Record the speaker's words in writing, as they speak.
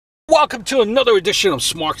welcome to another edition of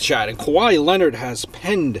Smart Chat. And Kawhi Leonard has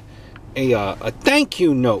penned a thank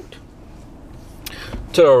you note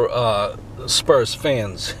to Spurs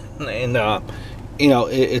fans, and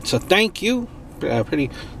it's a thank you.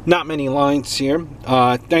 Not many lines here.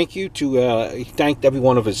 Thank you to he thanked every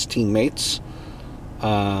one of his teammates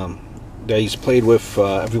that he's played with,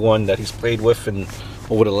 everyone that he's played with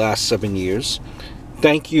over the last 7 years.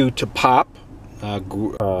 Thank you to Pop.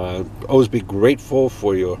 Always be grateful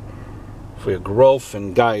for your growth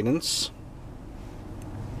and guidance,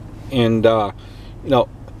 and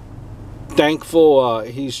thankful.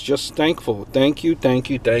 He's just thankful. Thank you.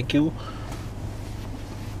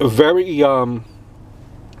 Very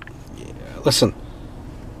listen.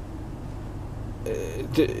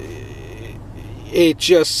 It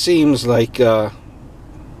just seems like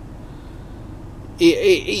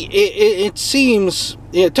it seems,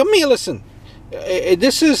 to me. Listen.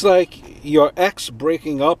 This is like your ex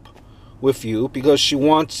breaking up with you because she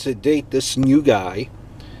wants to date this new guy,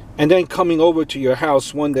 and then coming over to your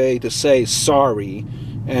house one day to say sorry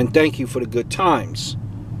and thank you for the good times.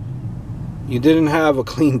 You didn't have a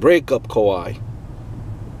clean breakup, Kawhi.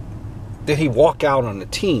 Did he walk out on the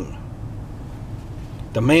team?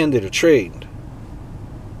 Demanded a trade.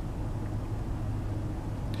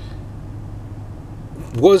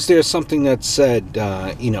 Was there something that said,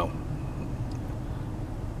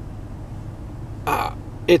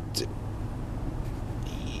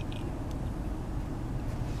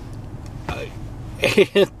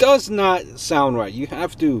 it does not sound right. You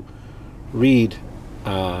have to read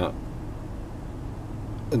the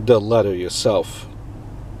letter yourself.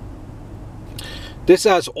 This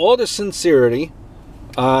has all the sincerity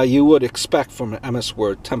you would expect from an MS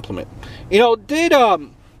Word template.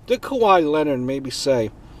 Did Kawhi Leonard maybe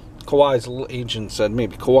say, Kawhi's agent said,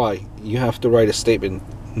 maybe, Kawhi, you have to write a statement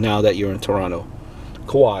now that you're in Toronto.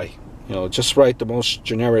 Kawhi, just write the most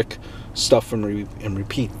generic stuff and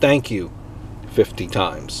repeat thank you 50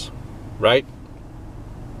 times, right?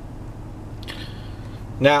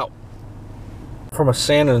 Now, from a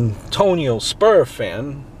San Antonio Spurs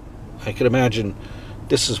fan, I could imagine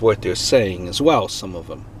this is what they're saying as well, some of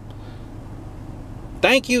them.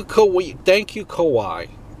 Thank you, Kawhi. Thank you, Kawhi.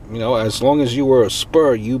 As long as you were a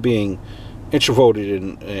Spur, you being introverted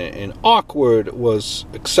and awkward was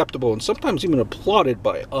acceptable and sometimes even applauded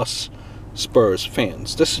by us Spurs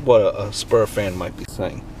fans. This is what a Spur fan might be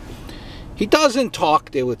saying. He doesn't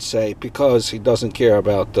talk, they would say, because he doesn't care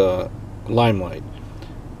about the limelight.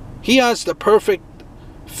 He has the perfect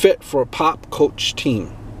fit for a Pop coach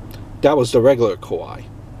team. That was the regular Kawhi.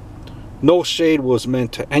 No shade was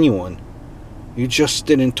meant to anyone. You just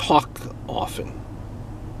didn't talk often.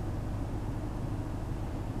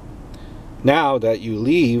 Now that you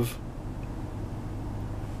leave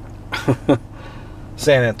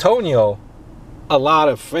San Antonio, a lot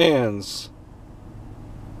of fans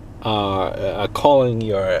are calling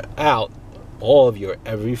you out all of your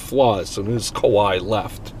every flaw as soon as Kawhi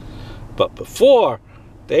left. But before,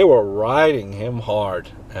 they were riding him hard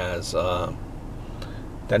as the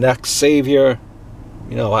next savior.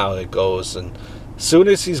 You know how it goes. And as soon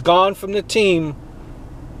as he's gone from the team,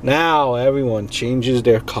 now everyone changes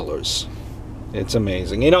their colors. It's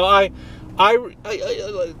amazing. I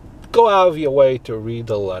go out of your way to read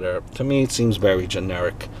the letter. To me, it seems very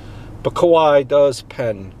generic. But Kawhi does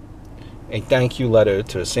pen a thank you letter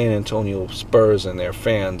to the San Antonio Spurs and their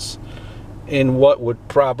fans in what would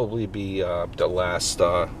probably be the last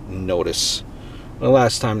notice, the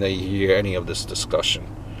last time that you hear any of this discussion.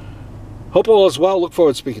 Hope all is well. Look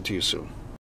forward to speaking to you soon.